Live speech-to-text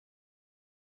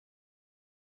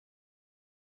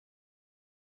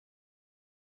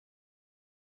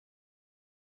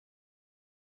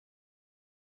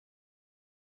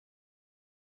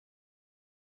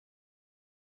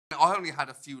I only had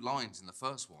a few lines in the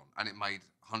first one, and it made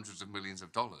hundreds of millions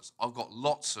of dollars. I've got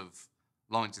lots of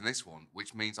lines in this one,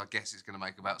 which means I guess it's going to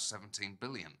make about 17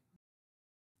 billion.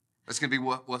 It's going to be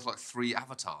worth like 3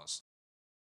 avatars.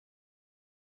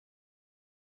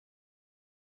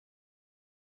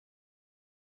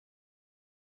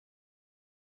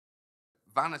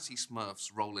 Vanity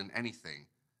Smurf's role in anything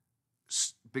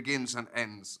begins and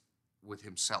ends with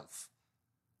himself.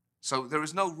 So there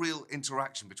is no real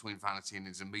interaction between Vanity and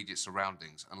his immediate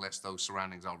surroundings unless those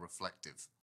surroundings are reflective.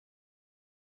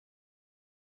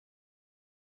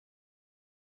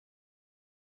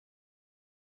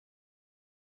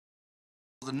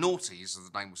 The naughties, as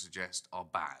the name would suggest, are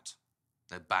bad.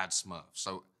 They're bad Smurfs.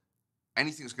 So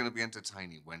anything's going to be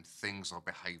entertaining when things are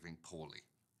behaving poorly,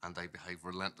 and they behave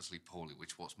relentlessly poorly,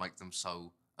 which is what makes them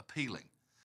so appealing.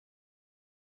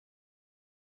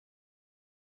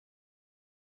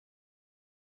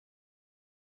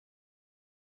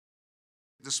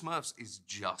 The Smurfs is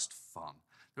just fun.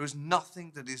 There is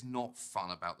nothing that is not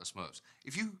fun about the Smurfs.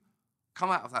 If you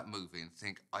come out of that movie and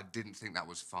think, I didn't think that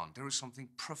was fun, there is something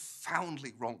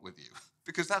profoundly wrong with you,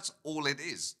 because that's all it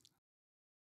is.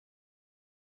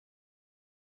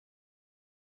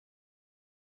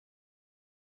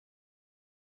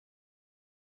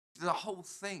 The whole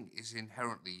thing is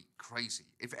inherently crazy.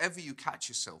 If ever you catch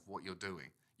yourself what you're doing,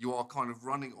 you are kind of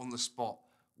running on the spot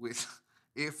with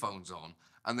earphones on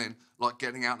and then like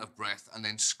getting out of breath and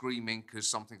then screaming because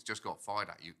something's just got fired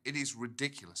at you. It is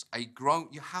ridiculous.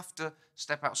 You have to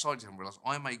step outside and realize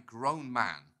I'm a grown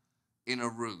man in a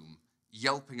room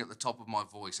yelping at the top of my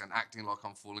voice and acting like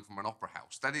I'm falling from an opera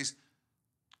house. That is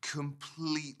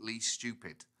completely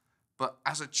stupid. But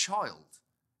as a child,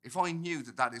 if I knew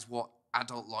that that is what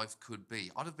adult life could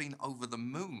be, I'd have been over the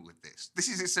moon with this. This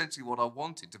is essentially what I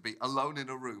wanted, to be alone in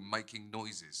a room making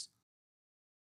noises.